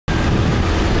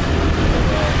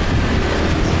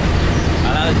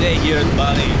day here in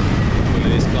Bali.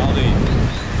 It is cloudy,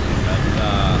 and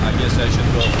I guess I should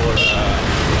go for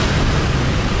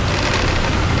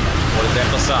the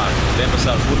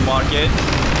Denpasar food market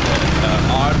and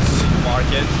arts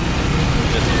market.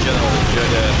 Just in general, enjoy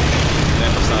the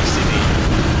Denpasar city.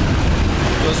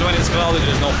 Because when it's cloudy,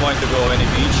 there's no point to go any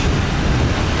beach.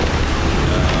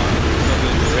 It's not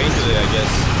going to rain today, I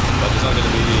guess, but it's not going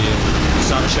to be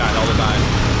sunshine all the time.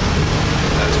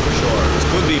 That's for sure. It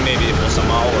could be maybe for some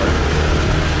hour,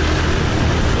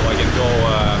 so I can go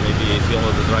maybe film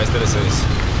the dry terraces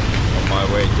on my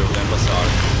way to Denpasar.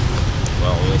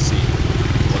 Well, we'll see.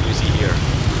 What do you see here?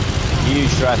 Huge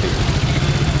traffic.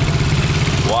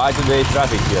 Why today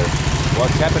traffic here?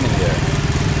 What's happening there?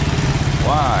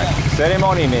 Why?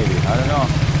 Ceremony maybe? I don't know.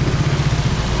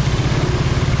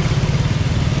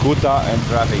 Kuta and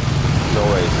traffic as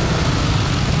always.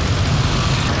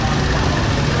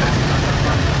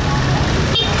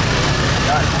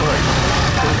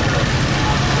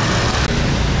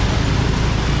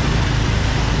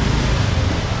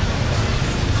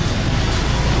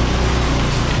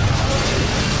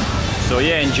 So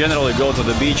yeah, in general, you go to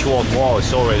the beach walk. Wow,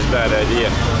 it's always a bad idea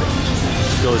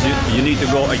because you need to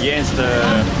go against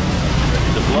the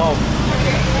flow.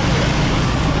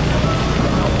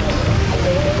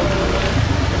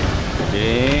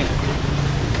 Okay.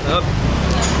 Up.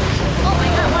 Oh my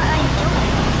God! What are you doing?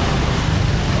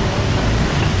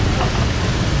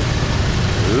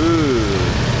 Ooh.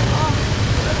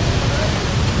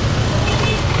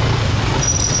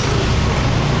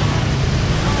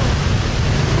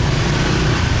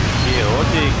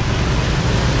 Chaotic.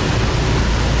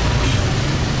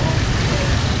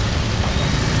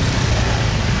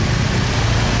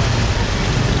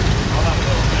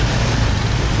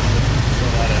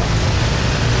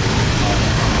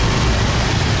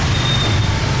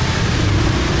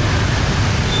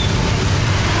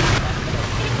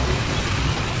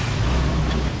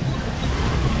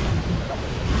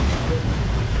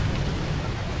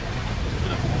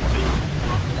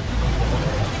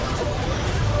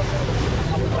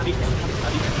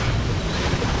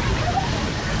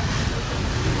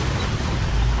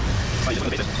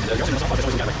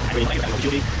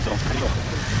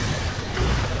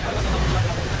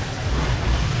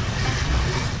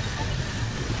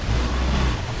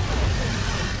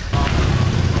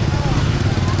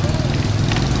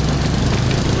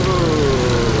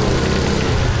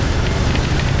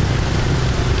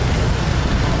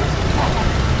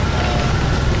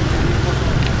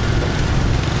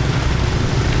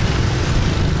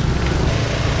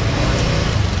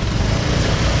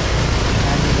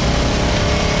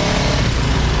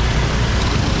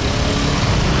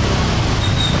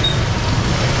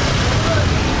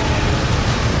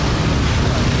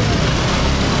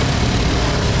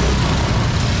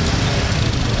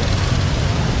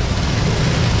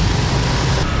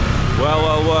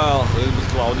 Well, a little bit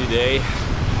cloudy day.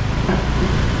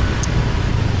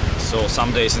 So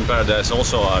some days in paradise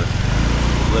also are a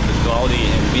little bit cloudy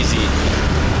and busy.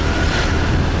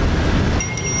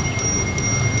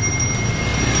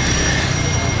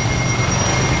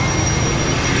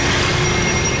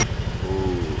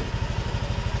 Ooh,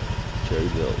 cherry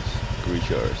bells,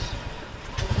 creatures.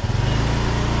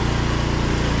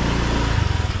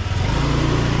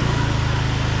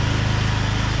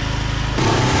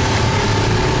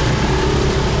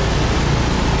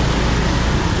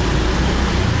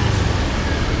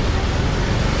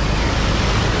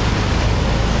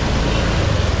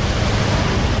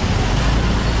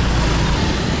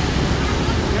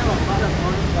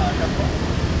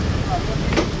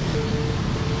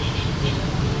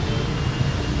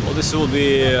 Well, this will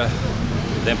be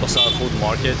Denpasar food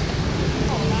market.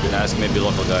 You can ask maybe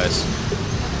local guys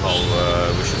how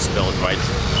we should spell it right.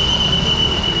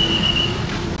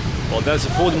 Well, that's a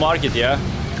food market, yeah?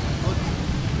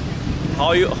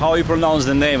 How you pronounce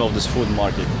the name of this food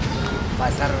market?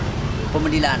 Pasar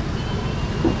Pemedilan.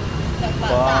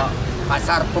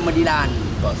 Pasar Pemedilan.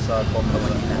 Pasar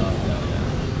Pemedilan.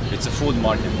 It's a food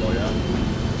market though, yeah?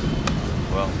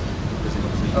 Well,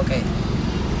 Okay.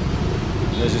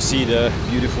 as you see the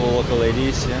beautiful local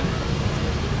ladies, yeah?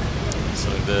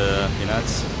 Selling the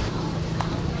peanuts.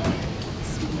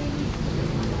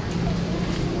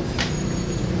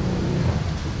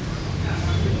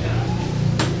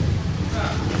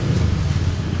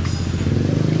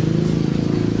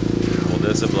 Well,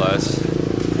 that's a blast.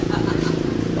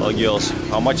 Oh, girls,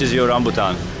 how much is your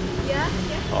rambutan? Yeah.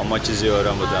 How much is your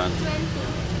rambutan?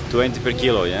 20. 20 per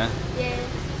kilo, yeah? Yeah.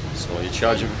 So you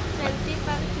charge 20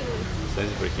 per kilo.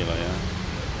 20 per kilo, yeah?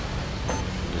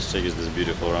 Just check is this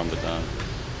beautiful rambutan.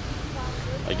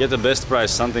 I get the best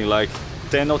price, something like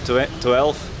 10 or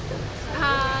 12?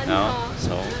 No.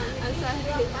 So, I'm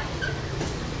sorry.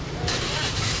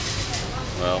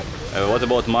 well, what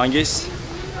about mangoes?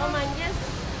 Oh, mangoes.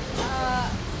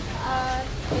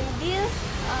 In this,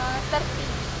 30.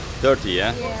 30,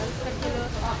 yeah? Yes, 30 kilo.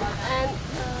 And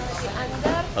the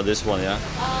under, Oh, this one, yeah?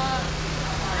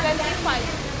 25.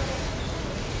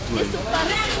 The super,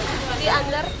 the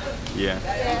under, Yeah.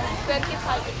 yes,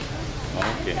 25.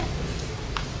 Okay.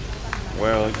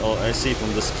 Well, I see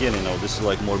from the skin, you know, this is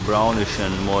like more brownish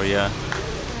and more, yeah,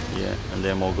 and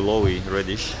they're more glowy,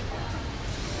 reddish.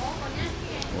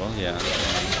 Well, yeah.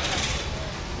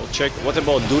 Well, check. What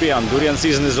about durian? Durian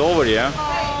season is over, yeah? I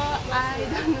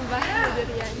don't buy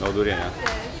durian. No durian, yeah.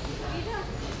 Yes.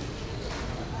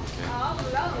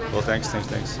 Okay. Well, thanks.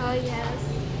 Oh, yes.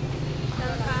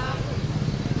 Welcome.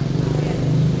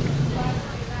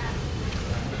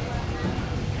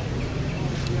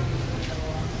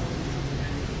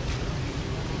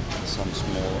 Some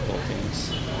small little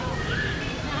things.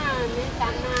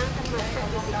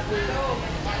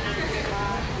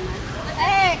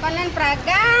 Konen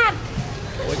pragat.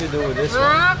 What do you do with this one?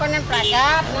 Ah, konen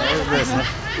pragat. What is this?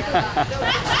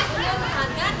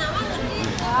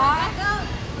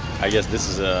 I guess this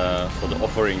is for the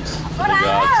offerings for the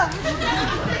gods.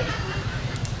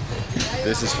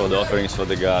 This is for the offerings for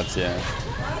the gods, yeah.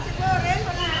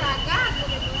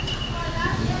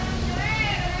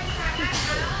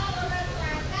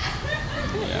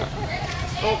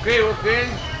 Okay.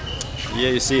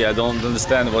 Yeah, you see, I don't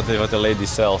understand what the lady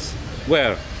sells.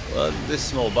 Where? Well, these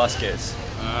small baskets,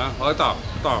 Top.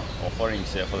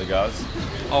 offerings, yeah, for the gods.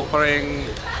 Offering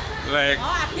like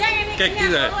cake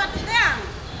either.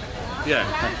 Yeah.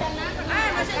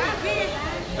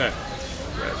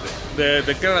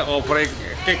 The girl offering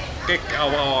cake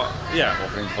yeah.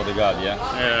 Offering for the god, yeah.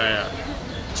 Yeah.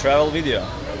 Travel video.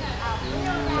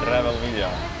 Travel video.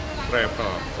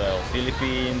 Travel. So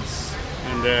Philippines,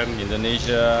 And then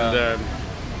Indonesia,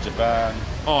 Japan,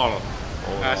 all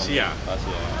all Asia. around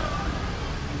Asia.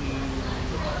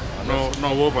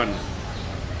 No woman.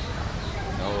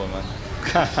 No woman.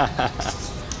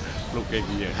 Look at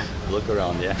here. Look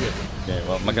around, yeah. Okay,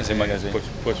 well, makasih.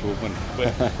 Push woman.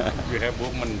 But you have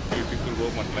woman, beautiful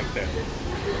woman like that.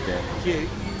 Okay. Here.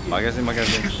 Makasih.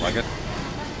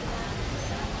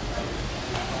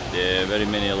 Yeah, very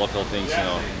many local things, you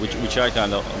know, which I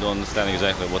kind of don't understand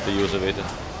exactly what the use of it.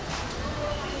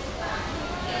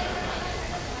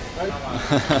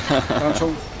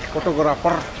 Langsung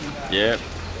photographer. Yeah,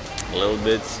 a little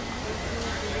bit.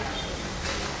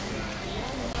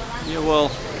 Yeah, well,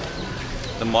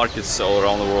 the markets all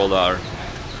around the world are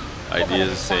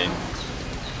ideas the same.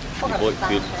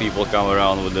 People come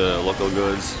around with the local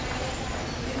goods.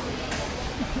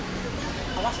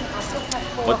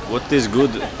 What is good,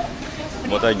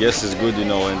 what I guess is good, you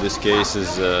know, in this case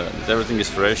is that everything is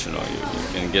fresh, you know. You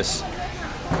can guess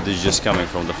this is just coming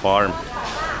from the farm.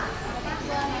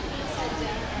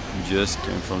 Just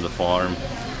came from the farm.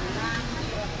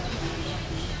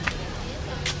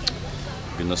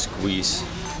 You're gonna squeeze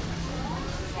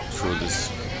through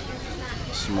this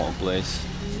small place.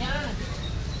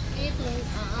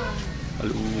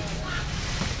 Hello.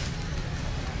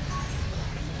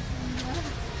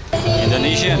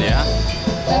 Indonesian, yeah?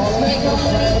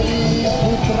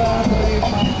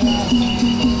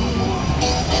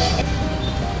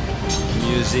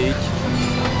 Music.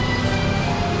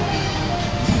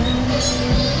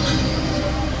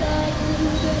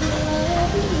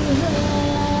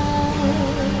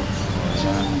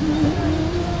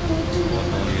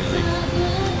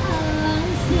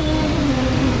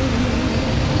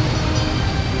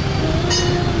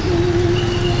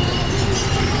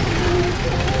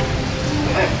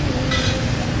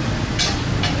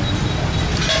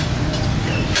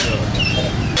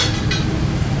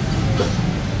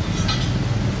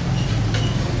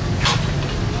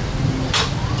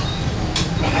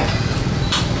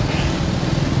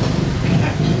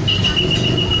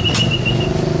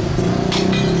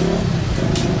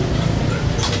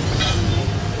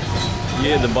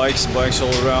 Yeah, the bikes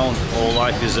all around. All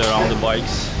life is around the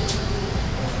bikes.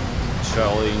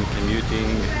 Traveling,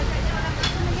 commuting,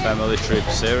 family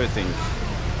trips, everything.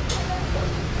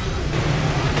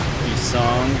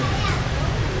 Pisang,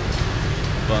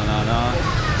 banana.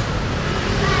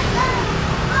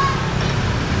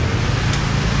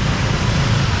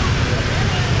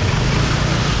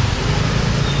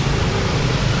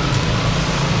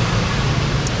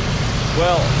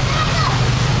 Well,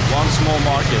 one small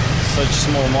market. Such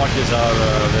small markets are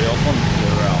very often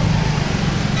around.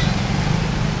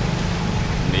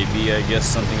 Maybe I guess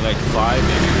something like 5,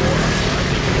 maybe more. I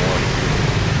think more.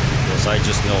 Because because I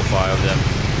just know 5 of them.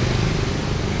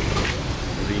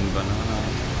 Green banana.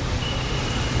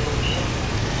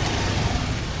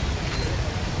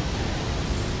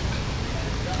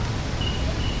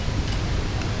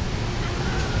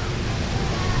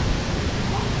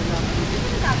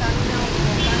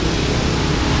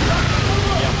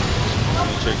 Let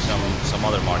me check some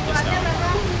other markets now.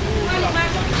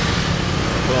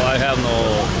 Well, I have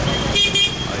no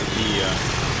idea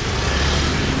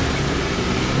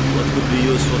what could be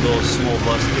used for those small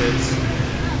baskets.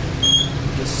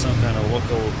 Just some kind of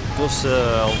local. Those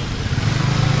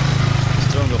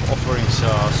strong offerings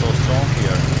are so strong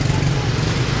here.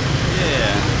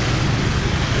 Yeah.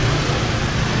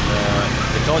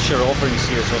 The culture offerings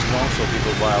here are so strong, so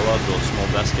people buy a lot of those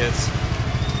small baskets,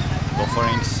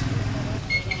 offerings.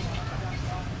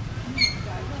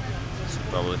 So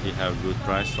probably he have good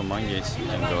price for mangoes. You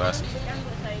can go ask.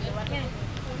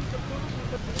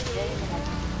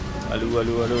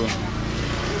 Hello.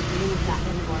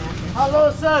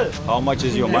 Hello, sir. How much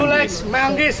is your You like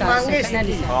mangoes? manggis?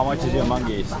 How much is your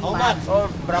mangoes? How much? Oh,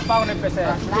 berapa nih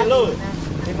pesa? Kilo.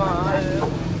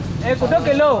 5. Kuda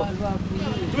kilo.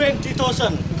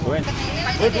 20,000.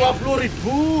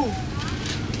 20,000.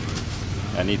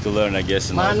 I need to learn, I guess,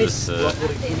 and all this.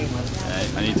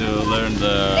 I need to learn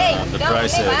the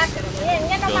prices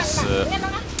because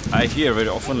I hear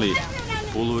very oftenly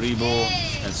puluribo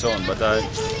and so on, but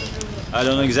I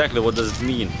don't know exactly what does it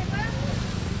mean.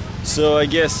 So I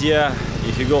guess, yeah,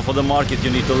 if you go for the market,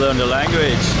 you need to learn the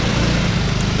language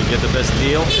to get the best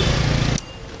deal.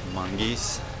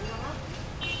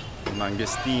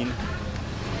 Mangosteen.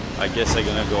 I guess I'm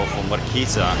gonna go for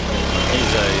marquesa.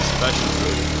 Marquesa is passion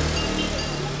fruit.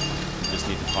 Just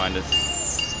need to find it.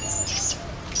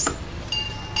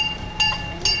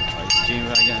 Ice cream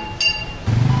wagon.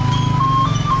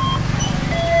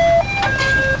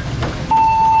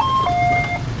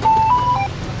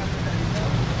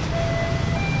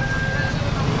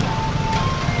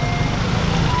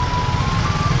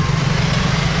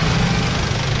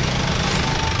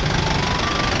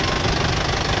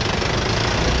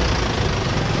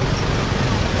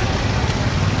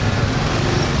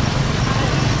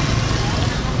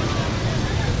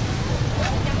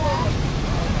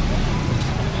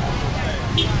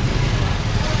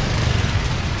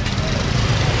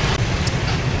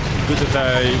 Good that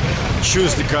I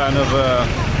choose the kind of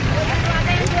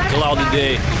cloudy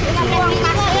day to go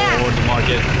over the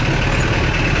market.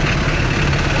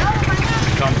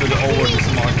 Come to the over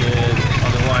this market,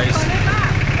 otherwise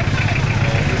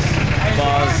all this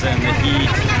buzz and the heat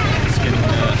is can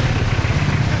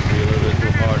be a little bit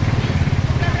too hard.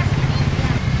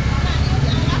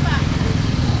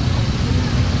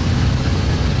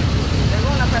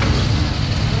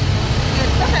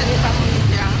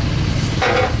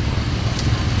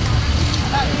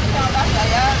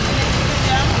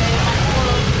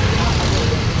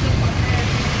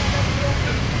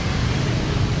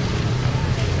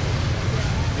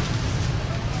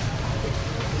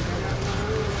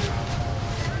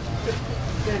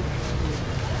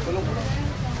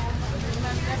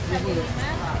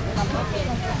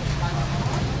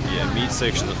 Yeah, meat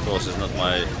section of course is not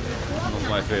my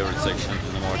favorite section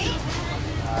in the market.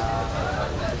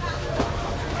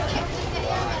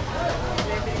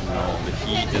 No, the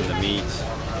heat and the meat.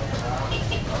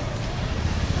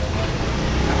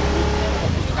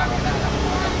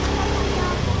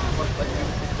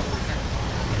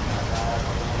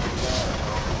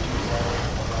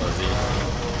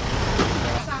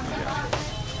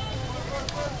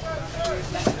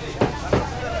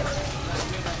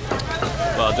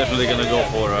 But definitely gonna go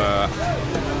for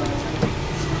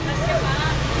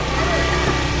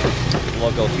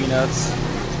local peanuts,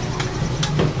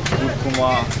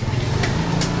 curcuma,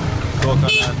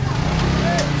 coconut,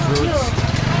 fruits.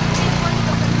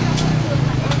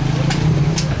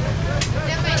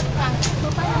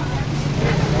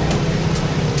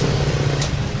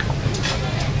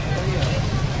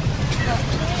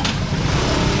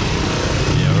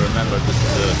 Yeah, remember this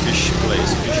is a fish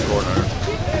place, fish corner.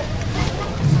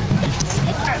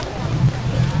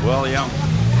 Well, yeah. All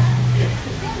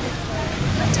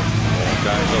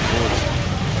kinds of food.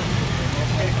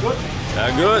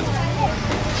 They're good.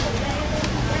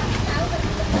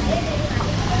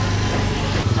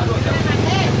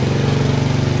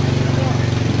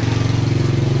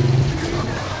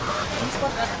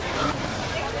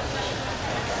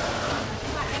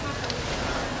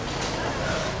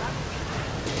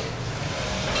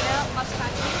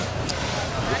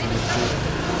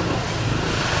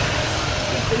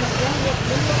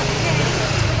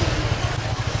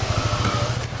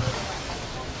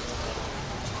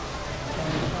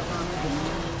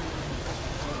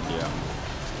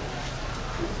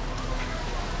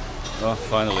 Oh,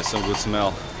 finally some good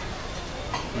smell.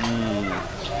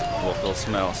 Local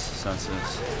smells,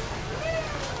 senses.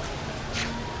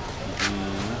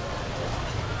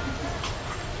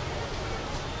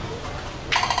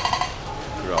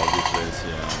 Crowded place,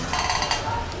 yeah.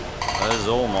 There's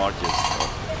all markets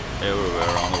everywhere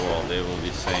around the world. They will be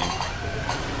same.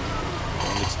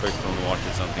 Don't expect from the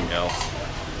market something else.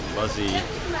 Buzzy,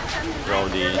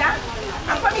 rowdy.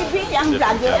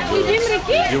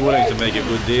 If you're willing to make a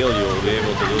good deal, you will be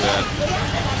able to do that.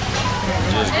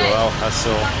 Just go out,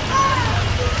 hustle.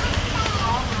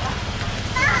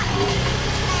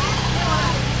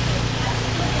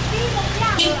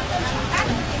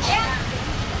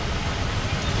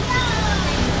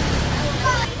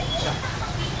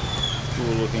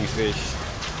 Cool looking fish.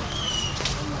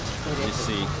 Let me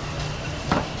see.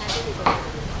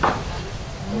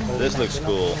 This looks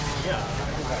cool.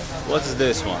 What's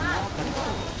this one?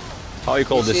 How you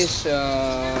call this? This is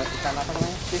ikan apa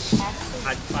namanya? Fish.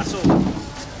 Paso.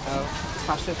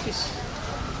 Paso fish.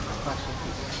 Paso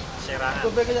fish. Serangan.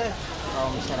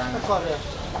 Oh, serangan.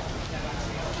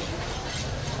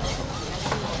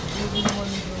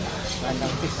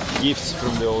 Randang fish. Gifts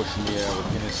from the ocean, yeah, what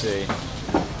can you say?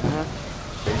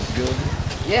 Tastes good.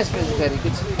 Yes, it's very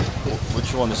good.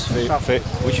 Which one is favorite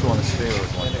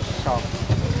one? Soft.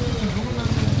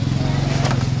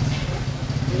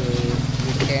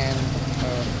 You can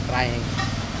try.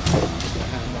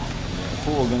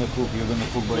 Who are gonna cook? You're gonna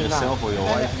cook by yourself or your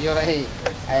wife? You're I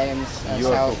am You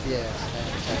are self. cook. Yes.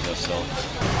 Yourself.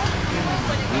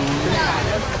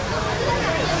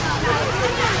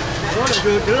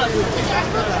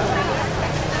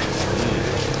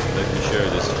 Let me show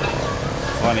you this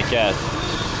funny cat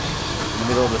in the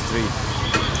middle of the street.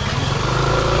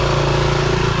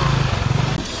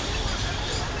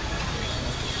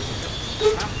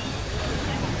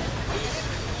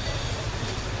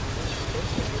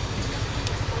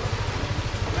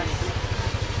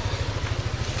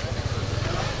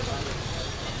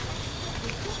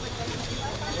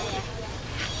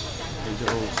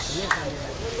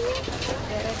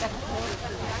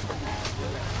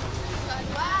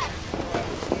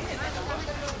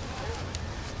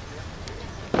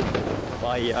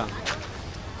 Bahia.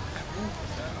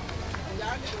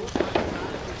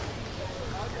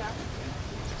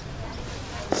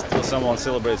 Still someone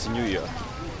celebrates New Year.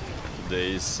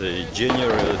 Today is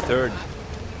January the 3rd.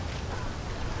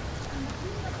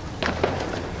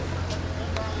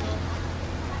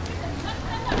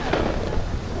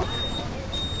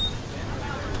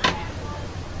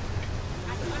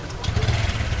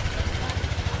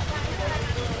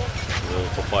 Little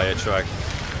papaya track.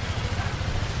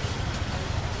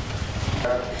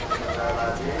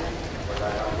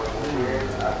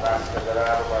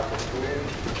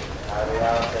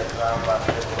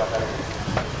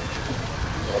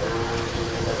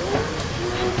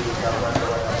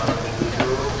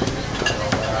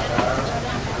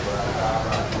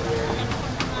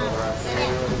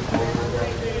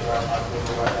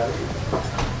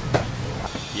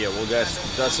 Yeah, well guys,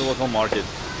 that's the local market.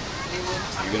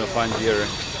 You're gonna find here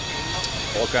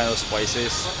all kinds of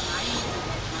spices,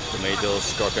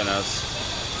 tomatoes, coconuts.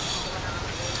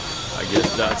 I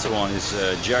guess that's one is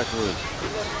jackfruit.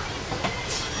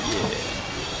 Yeah,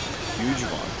 huge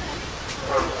one.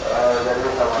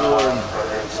 Corn,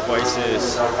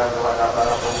 spices,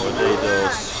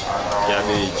 potatoes,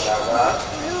 cabbage,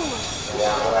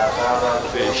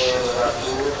 fish.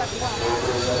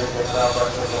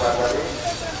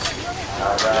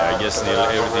 Yeah, I guess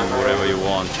nearly everything, whatever you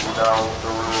want.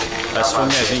 As for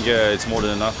me, I think it's more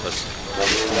than enough. That's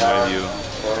from my view.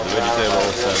 The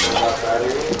vegetables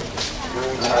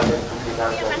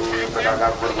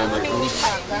and the fruits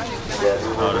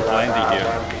are plenty here.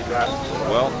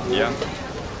 Well, yeah,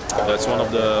 that's one of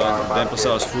the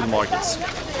Denpasar's food markets.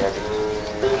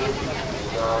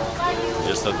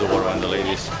 Just at the door when the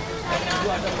ladies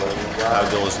have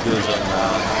those goods on.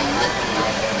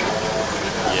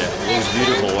 Yeah, it looks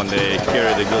beautiful when they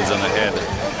carry the goods on the head.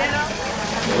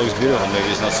 It looks beautiful.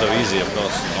 Maybe it's not so easy, of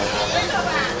course.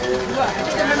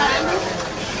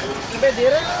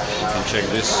 You can check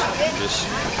this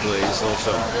place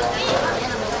also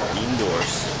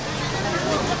indoors.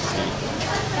 Let's see.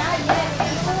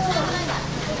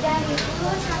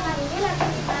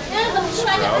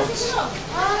 Sprouts.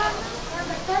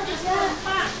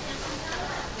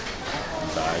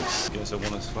 Bags. Guess I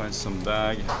want to find some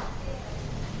bag.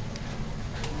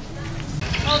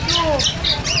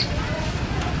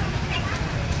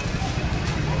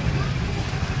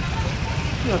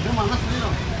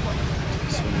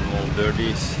 Some old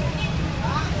dirties.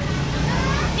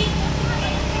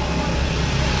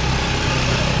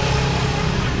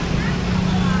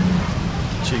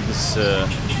 This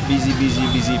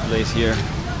busy place here.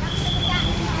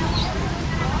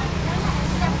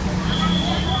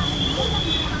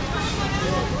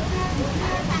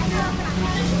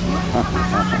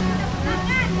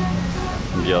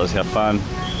 Girls have fun.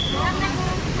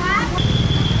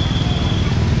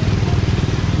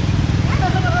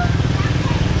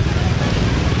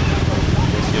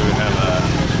 Here we have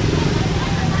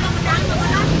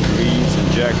beans and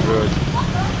jackfruit.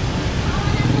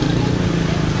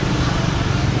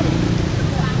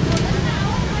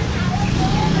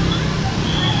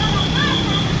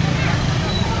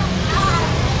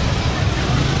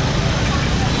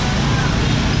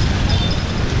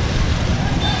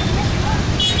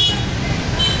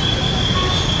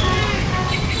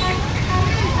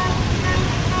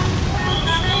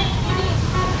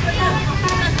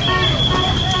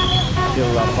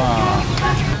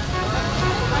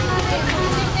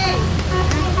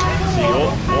 See,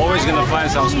 you're always gonna find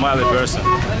some smiley person.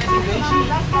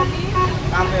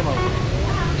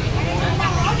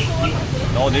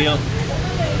 No deal?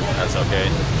 That's okay.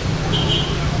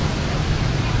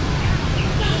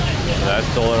 That's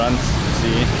tolerance,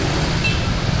 see?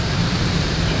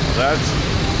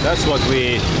 That's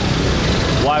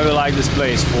why we like this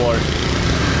place for.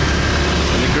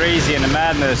 In the crazy and the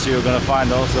madness, you're gonna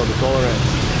find also the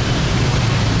tolerance.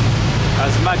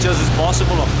 As much as is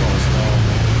possible, of course.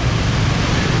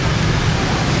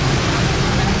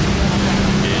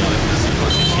 Okay, let's see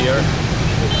what's here.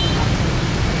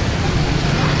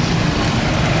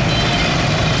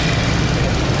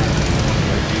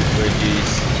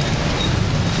 Veggies.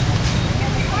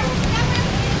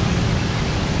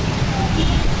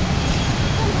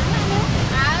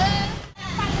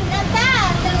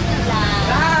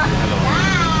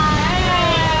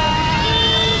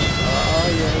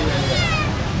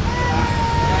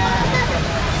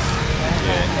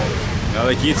 Now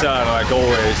the kids are like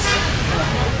always,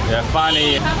 they're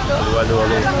funny.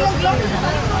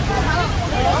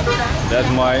 That's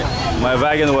my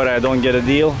wagon where I don't get a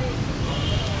deal.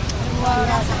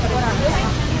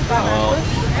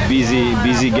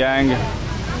 Busy gang.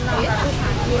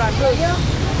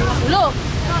 Hello.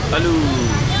 Hello.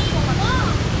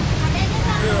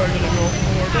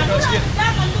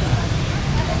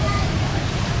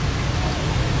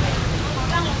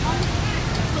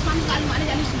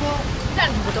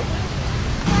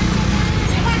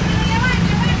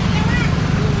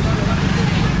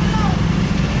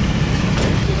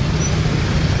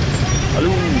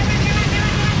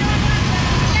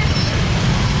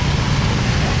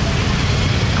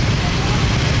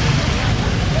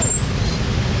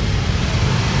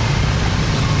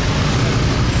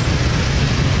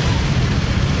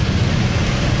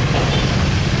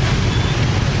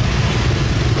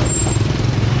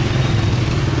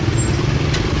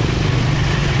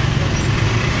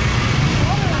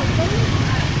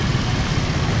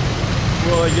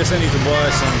 Well, I guess I need to buy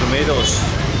some tomatoes.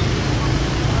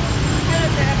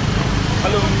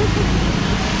 Hello.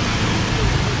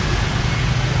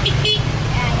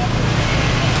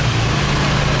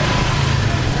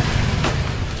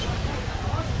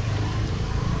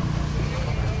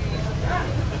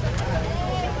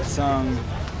 Some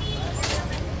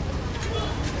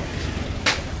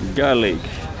garlic.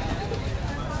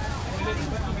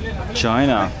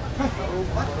 China.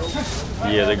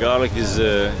 Yeah, the garlic is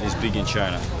big in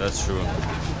China. That's true.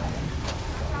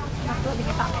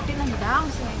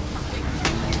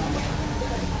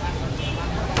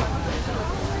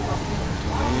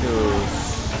 Tomatoes.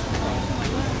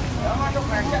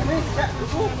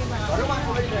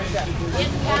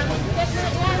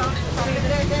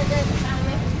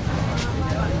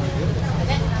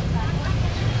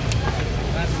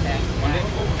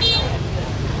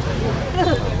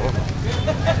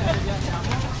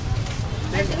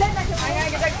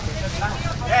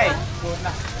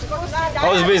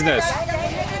 How's business?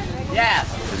 Yes.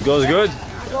 It goes good?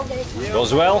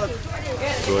 Goes well?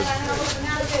 Good.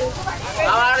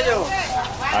 How are you?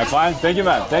 I'm fine. Thank you,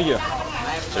 man. Thank you.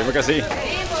 Terima kasih.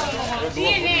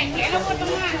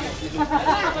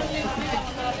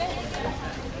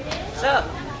 Sir.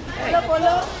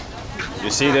 You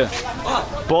see the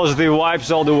positive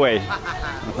vibes all the way.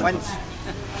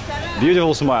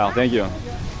 Beautiful smile. Thank you.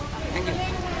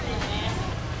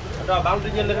 So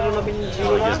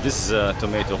I guess this is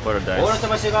tomato paradise. You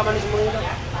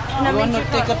want to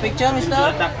take a picture, mister?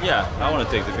 Yeah, I want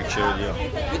to take the picture with you.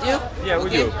 With you? Yeah,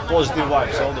 with you. Positive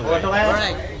vibes all the way.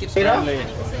 Alright, keep Friendly.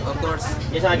 Of course.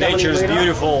 Nature's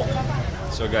beautiful.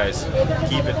 So guys,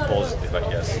 keep it positive, I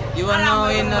guess. You are now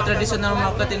in a traditional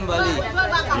market in Bali.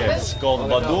 Yeah, it's called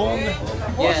Badung.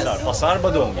 Yes. Pasar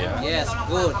Badung, yeah. Yes,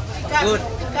 good. Good.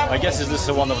 I guess this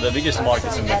is one of the biggest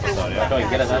markets in Denpasar. Yeah,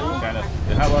 kind of.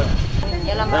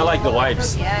 I like the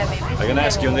vibes. I can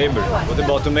ask your neighbor. What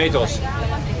about tomatoes,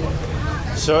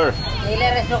 sir?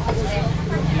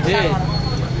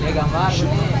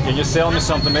 Can you sell me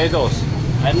some tomatoes?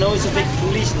 I know it's a bit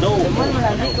English, no.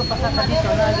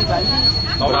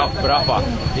 Berapa?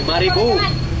 5.000.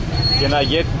 Can I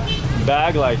get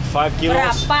bag like 5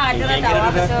 kilos?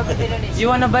 You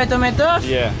wanna buy tomatoes?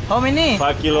 Yeah. How many?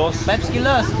 5 kilos. 5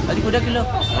 kilos. Tadi kuda kilo.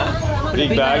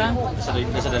 Big bag.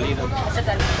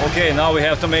 Okay, now we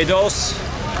have tomatoes.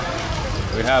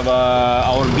 We have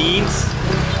our beans,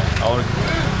 our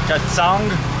kacang.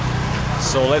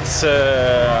 So let's,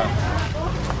 I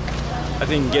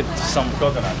think, get some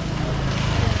coconut,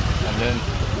 and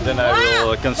then I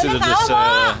will consider this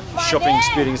shopping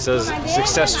experience as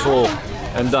successful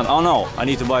and done. Oh no, I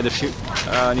need to buy the ship.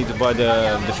 I need to buy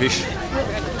the fish.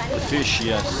 The fish,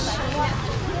 yes.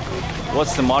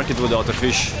 What's the market without a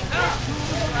fish?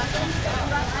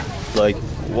 Like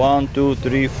 1, 2,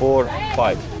 3, 4,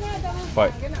 5.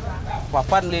 5.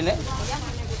 Papan beli nih.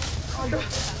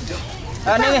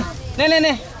 Ah nih.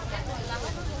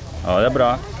 Oh, that's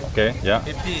bra. Okay, yeah.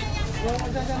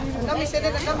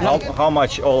 How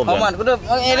much all of them? How much? Kuda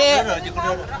ini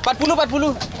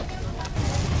 40.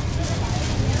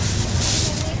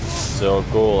 So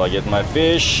cool, I get my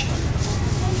fish.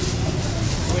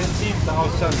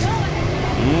 20,000.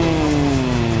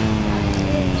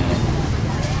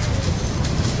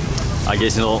 I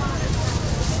guess, you know,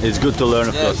 it's good to learn,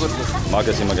 of Yeah, course. good.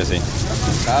 Makasih.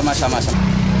 Sama-sama.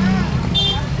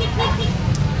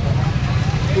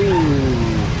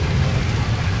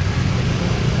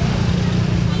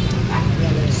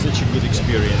 Such a good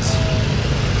experience.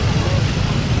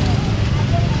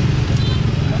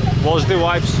 Positive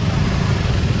vibes.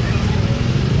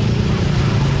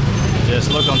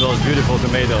 Just look on those beautiful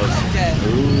tomatoes.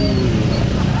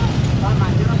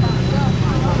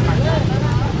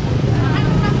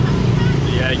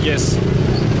 Yeah, I guess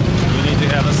you need to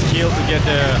have a skill to get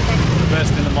the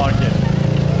best in the market.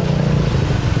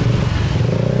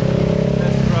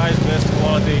 Best price, best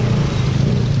quality.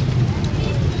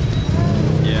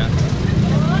 Yeah,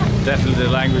 definitely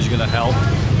the language is gonna help.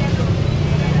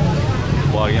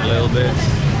 Bargain a little bit.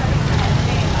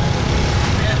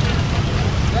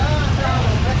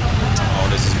 Oh,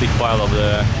 this is a big pile of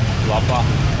the lapa.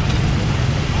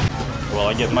 Well,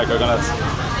 I get my coconuts.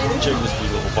 Check this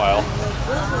beautiful pile.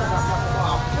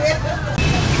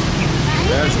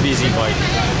 That's busy bike.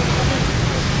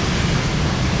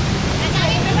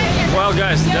 Well,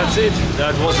 guys, that's it.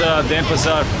 That was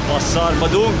Denpasar Pasar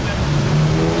Badung,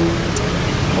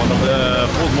 one of the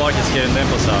food markets here in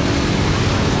Denpasar.